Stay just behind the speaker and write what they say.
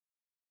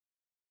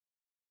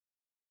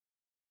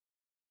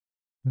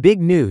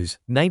Big news,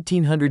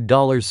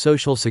 $1,900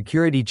 Social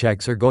Security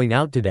checks are going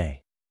out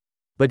today.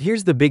 But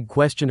here's the big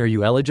question: are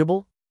you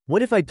eligible?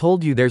 What if I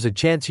told you there's a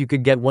chance you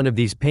could get one of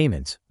these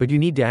payments, but you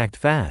need to act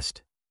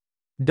fast?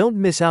 Don't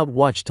miss out,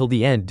 watch till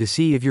the end to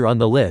see if you're on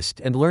the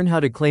list and learn how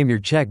to claim your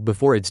check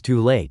before it's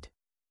too late.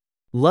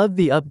 Love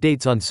the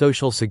updates on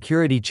Social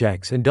Security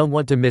checks and don't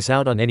want to miss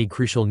out on any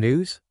crucial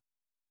news?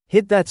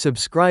 Hit that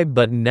subscribe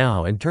button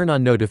now and turn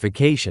on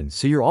notifications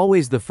so you're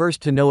always the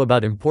first to know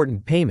about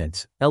important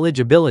payments,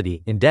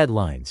 eligibility, and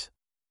deadlines.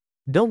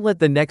 Don't let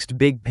the next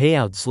big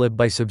payout slip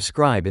by.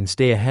 Subscribe and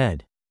stay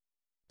ahead.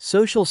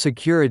 Social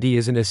Security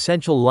is an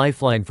essential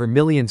lifeline for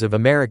millions of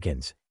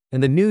Americans,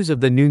 and the news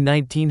of the new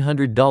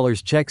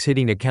 $1,900 checks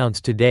hitting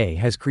accounts today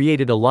has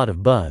created a lot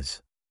of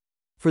buzz.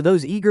 For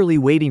those eagerly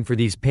waiting for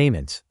these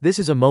payments, this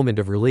is a moment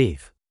of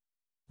relief.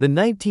 The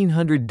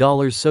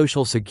 $1,900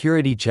 Social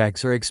Security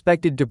checks are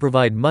expected to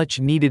provide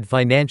much-needed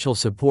financial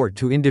support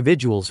to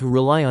individuals who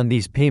rely on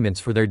these payments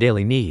for their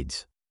daily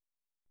needs.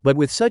 But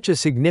with such a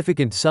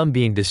significant sum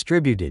being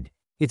distributed,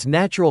 it's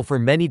natural for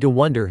many to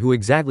wonder who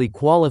exactly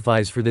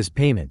qualifies for this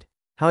payment,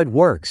 how it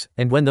works,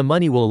 and when the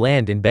money will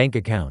land in bank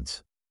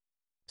accounts.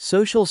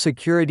 Social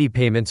Security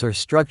payments are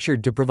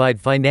structured to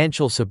provide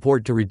financial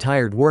support to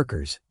retired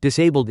workers,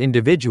 disabled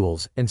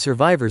individuals, and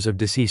survivors of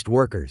deceased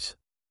workers.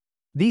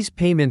 These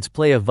payments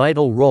play a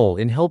vital role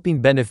in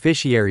helping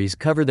beneficiaries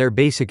cover their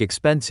basic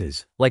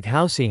expenses, like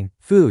housing,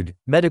 food,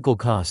 medical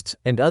costs,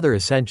 and other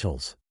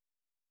essentials.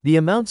 The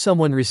amount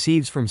someone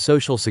receives from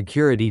Social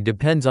Security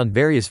depends on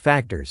various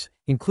factors,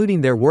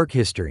 including their work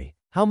history,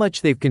 how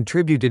much they've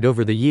contributed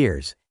over the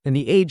years, and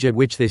the age at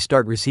which they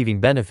start receiving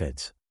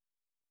benefits.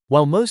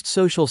 While most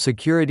Social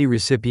Security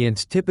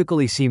recipients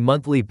typically see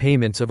monthly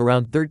payments of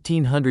around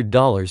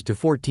 $1,300 to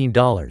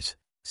 $14,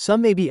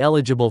 some may be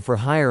eligible for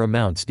higher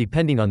amounts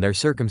depending on their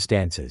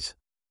circumstances.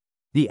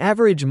 The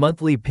average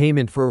monthly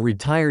payment for a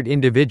retired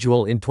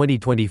individual in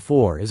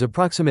 2024 is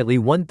approximately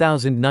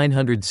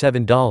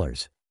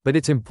 $1,907, but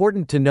it's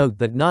important to note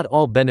that not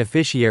all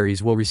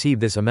beneficiaries will receive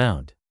this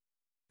amount.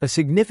 A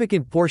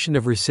significant portion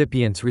of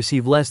recipients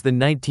receive less than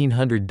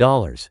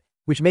 $1,900,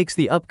 which makes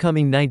the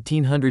upcoming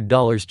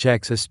 $1,900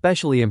 checks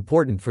especially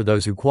important for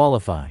those who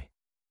qualify.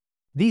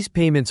 These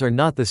payments are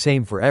not the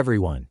same for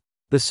everyone.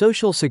 The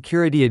Social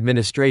Security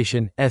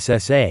Administration,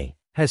 SSA,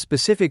 has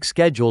specific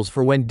schedules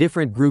for when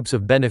different groups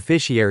of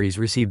beneficiaries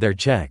receive their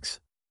checks.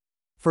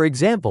 For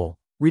example,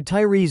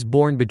 retirees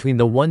born between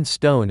the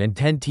 1st and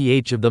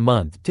 10th of the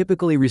month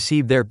typically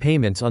receive their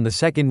payments on the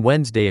second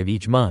Wednesday of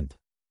each month.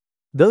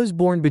 Those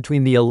born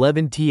between the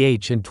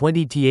 11th and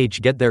 20th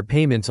get their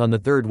payments on the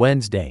third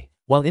Wednesday,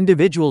 while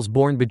individuals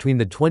born between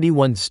the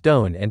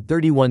 21st and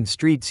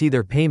 31st see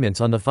their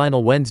payments on the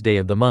final Wednesday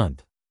of the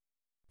month.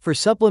 For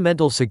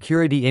Supplemental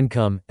Security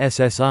Income,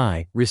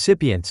 SSI,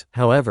 recipients,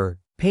 however,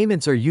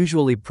 payments are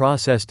usually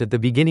processed at the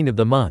beginning of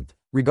the month,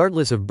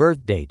 regardless of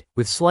birth date,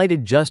 with slight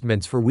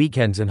adjustments for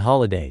weekends and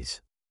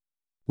holidays.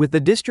 With the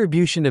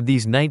distribution of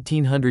these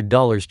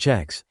 $1,900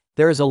 checks,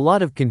 there is a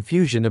lot of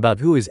confusion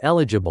about who is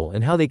eligible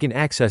and how they can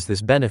access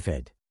this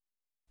benefit.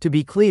 To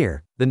be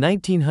clear, the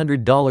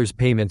 $1,900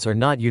 payments are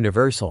not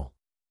universal.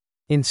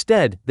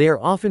 Instead, they are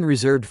often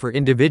reserved for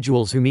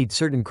individuals who meet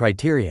certain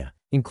criteria,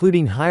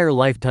 including higher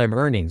lifetime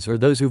earnings or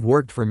those who've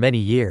worked for many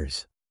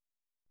years.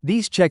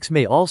 These checks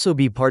may also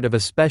be part of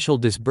a special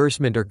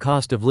disbursement or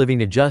cost of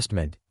living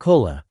adjustment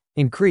 (COLA)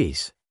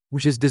 increase,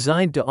 which is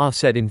designed to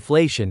offset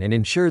inflation and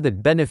ensure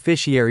that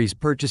beneficiaries'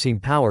 purchasing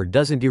power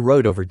doesn't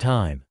erode over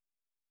time.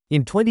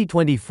 In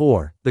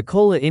 2024, the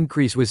COLA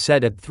increase was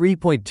set at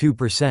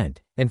 3.2%,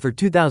 and for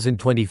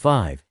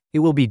 2025, it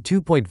will be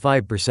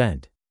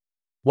 2.5%.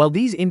 While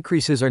these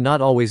increases are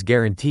not always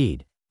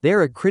guaranteed, they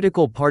are a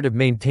critical part of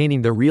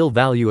maintaining the real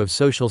value of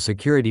Social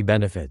Security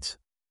benefits.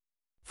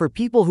 For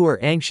people who are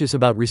anxious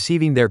about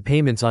receiving their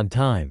payments on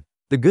time,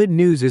 the good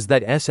news is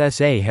that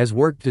SSA has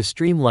worked to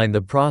streamline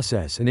the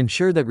process and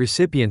ensure that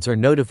recipients are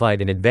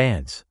notified in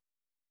advance.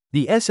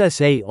 The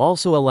SSA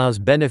also allows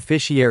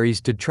beneficiaries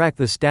to track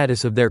the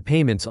status of their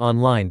payments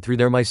online through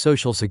their My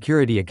Social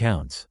Security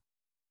accounts.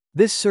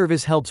 This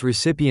service helps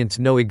recipients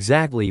know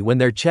exactly when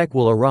their check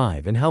will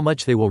arrive and how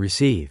much they will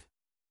receive.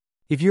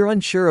 If you're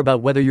unsure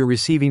about whether you're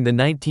receiving the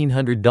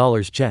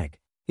 $1,900 check,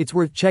 it's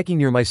worth checking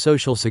your My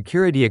Social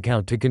Security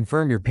account to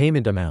confirm your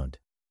payment amount.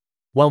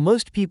 While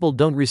most people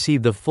don't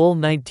receive the full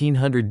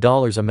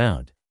 $1,900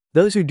 amount,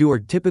 those who do are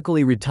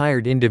typically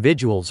retired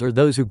individuals or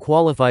those who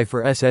qualify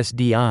for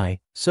SSDI,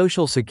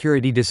 Social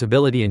Security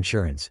Disability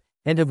Insurance,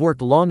 and have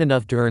worked long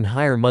enough to earn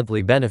higher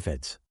monthly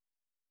benefits.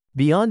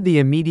 Beyond the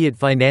immediate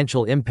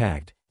financial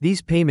impact,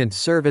 these payments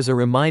serve as a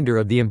reminder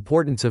of the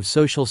importance of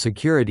Social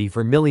Security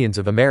for millions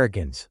of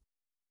Americans.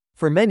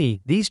 For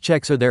many, these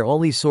checks are their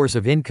only source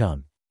of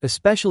income,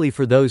 especially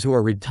for those who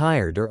are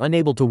retired or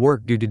unable to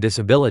work due to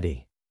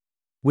disability.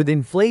 With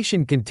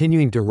inflation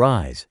continuing to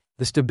rise,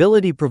 the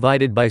stability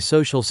provided by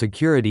Social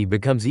Security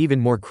becomes even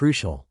more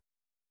crucial.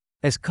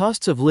 As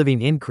costs of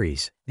living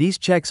increase, these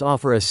checks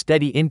offer a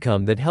steady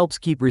income that helps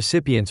keep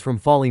recipients from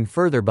falling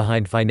further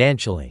behind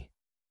financially.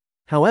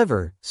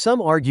 However,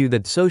 some argue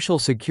that Social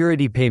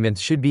Security payments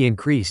should be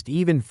increased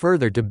even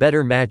further to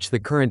better match the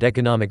current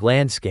economic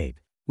landscape,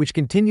 which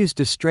continues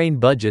to strain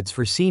budgets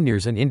for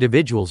seniors and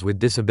individuals with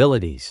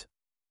disabilities.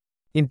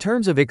 In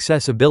terms of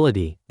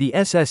accessibility, the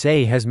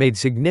SSA has made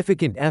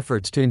significant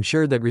efforts to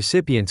ensure that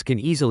recipients can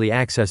easily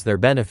access their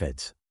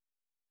benefits.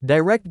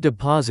 Direct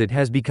deposit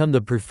has become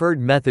the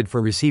preferred method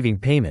for receiving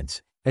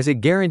payments, as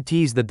it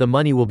guarantees that the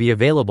money will be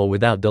available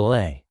without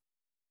delay.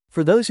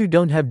 For those who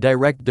don't have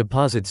direct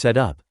deposit set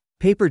up,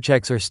 paper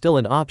checks are still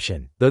an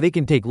option, though they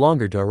can take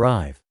longer to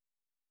arrive.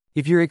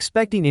 If you're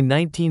expecting a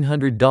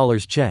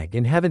 $1,900 check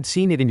and haven't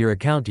seen it in your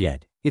account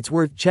yet, it's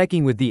worth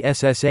checking with the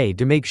SSA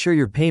to make sure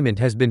your payment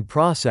has been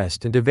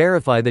processed and to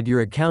verify that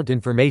your account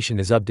information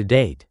is up to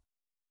date.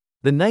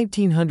 The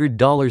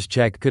 $1,900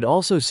 check could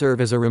also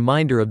serve as a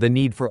reminder of the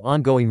need for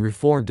ongoing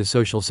reform to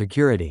Social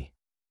Security.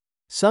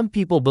 Some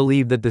people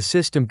believe that the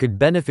system could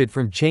benefit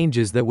from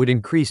changes that would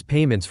increase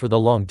payments for the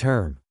long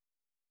term.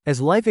 As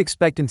life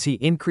expectancy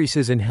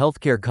increases and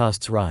healthcare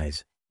costs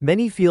rise,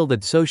 many feel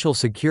that Social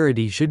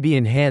Security should be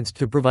enhanced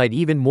to provide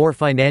even more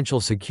financial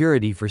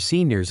security for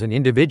seniors and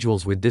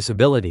individuals with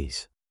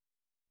disabilities.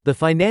 The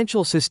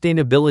financial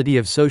sustainability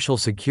of Social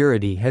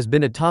Security has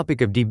been a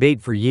topic of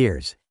debate for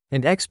years,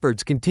 and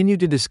experts continue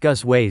to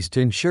discuss ways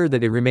to ensure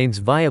that it remains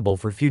viable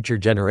for future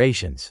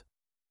generations.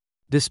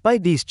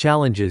 Despite these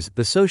challenges,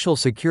 the Social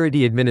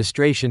Security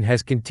Administration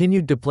has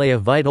continued to play a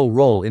vital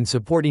role in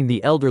supporting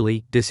the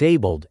elderly,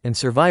 disabled, and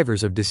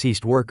survivors of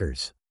deceased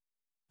workers.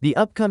 The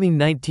upcoming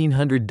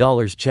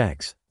 $1,900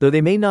 checks, though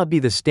they may not be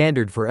the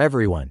standard for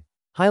everyone,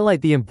 highlight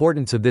the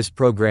importance of this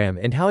program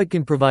and how it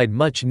can provide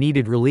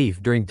much-needed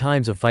relief during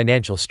times of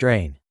financial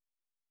strain.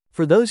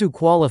 For those who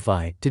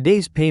qualify,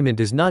 today's payment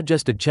is not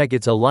just a check,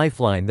 it's a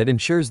lifeline that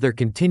ensures their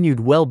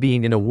continued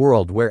well-being in a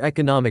world where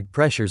economic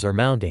pressures are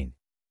mounting.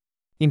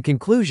 In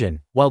conclusion,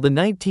 while the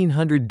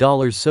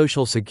 $1,900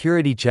 Social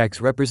Security checks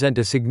represent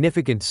a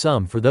significant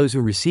sum for those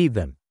who receive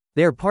them,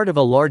 they are part of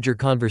a larger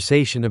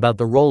conversation about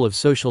the role of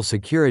Social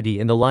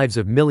Security in the lives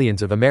of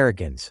millions of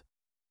Americans.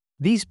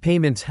 These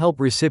payments help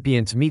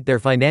recipients meet their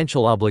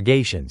financial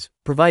obligations,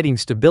 providing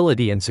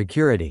stability and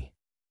security.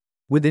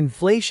 With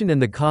inflation and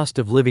the cost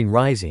of living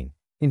rising,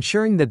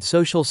 ensuring that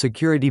Social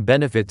Security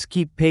benefits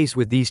keep pace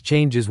with these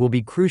changes will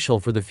be crucial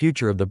for the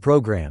future of the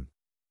program.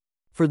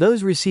 For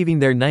those receiving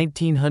their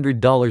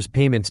 $1,900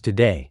 payments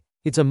today,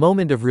 it's a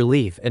moment of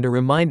relief and a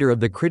reminder of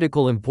the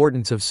critical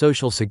importance of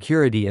Social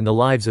Security in the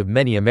lives of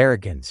many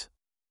Americans.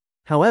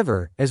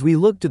 However, as we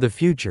look to the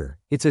future,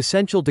 it's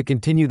essential to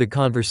continue the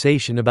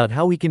conversation about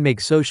how we can make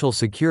Social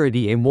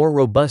Security a more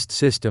robust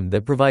system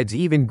that provides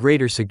even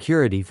greater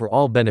security for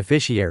all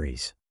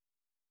beneficiaries.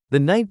 The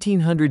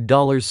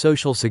 $1,900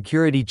 Social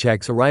Security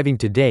checks arriving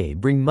today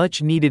bring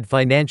much-needed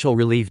financial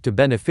relief to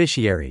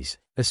beneficiaries,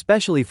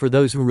 especially for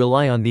those who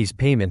rely on these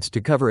payments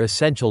to cover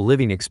essential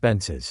living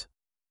expenses.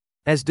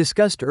 As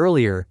discussed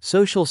earlier,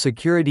 Social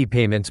Security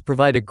payments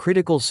provide a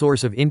critical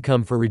source of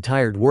income for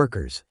retired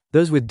workers,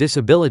 those with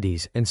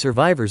disabilities, and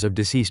survivors of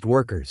deceased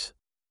workers.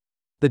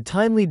 The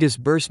timely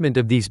disbursement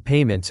of these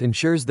payments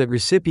ensures that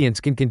recipients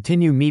can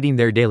continue meeting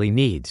their daily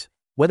needs,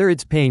 whether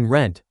it's paying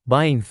rent,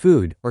 buying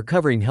food, or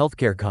covering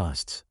healthcare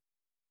costs.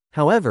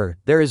 However,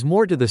 there is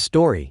more to the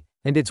story,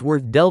 and it's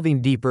worth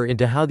delving deeper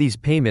into how these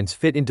payments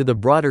fit into the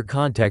broader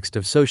context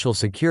of Social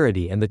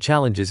Security and the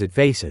challenges it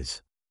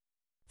faces.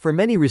 For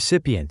many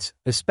recipients,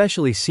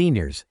 especially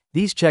seniors,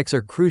 these checks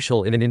are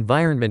crucial in an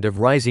environment of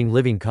rising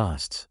living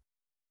costs.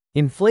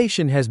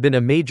 Inflation has been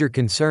a major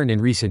concern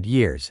in recent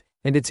years,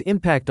 and its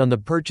impact on the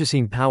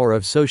purchasing power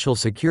of Social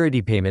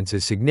Security payments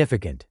is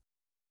significant.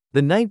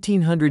 The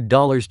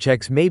 $1,900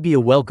 checks may be a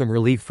welcome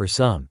relief for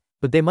some,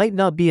 but they might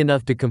not be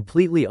enough to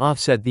completely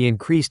offset the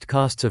increased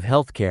costs of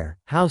healthcare,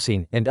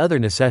 housing, and other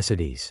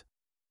necessities.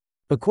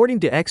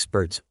 According to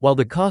experts, while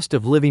the cost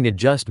of living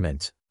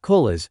adjustments,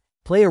 COLAs,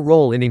 play a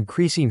role in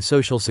increasing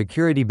Social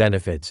Security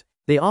benefits,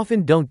 they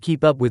often don't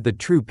keep up with the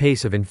true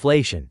pace of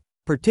inflation,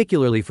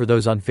 particularly for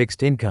those on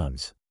fixed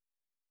incomes.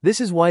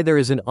 This is why there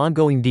is an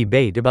ongoing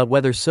debate about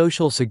whether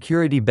Social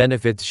Security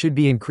benefits should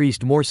be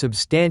increased more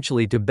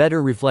substantially to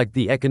better reflect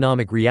the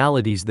economic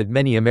realities that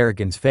many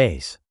Americans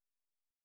face.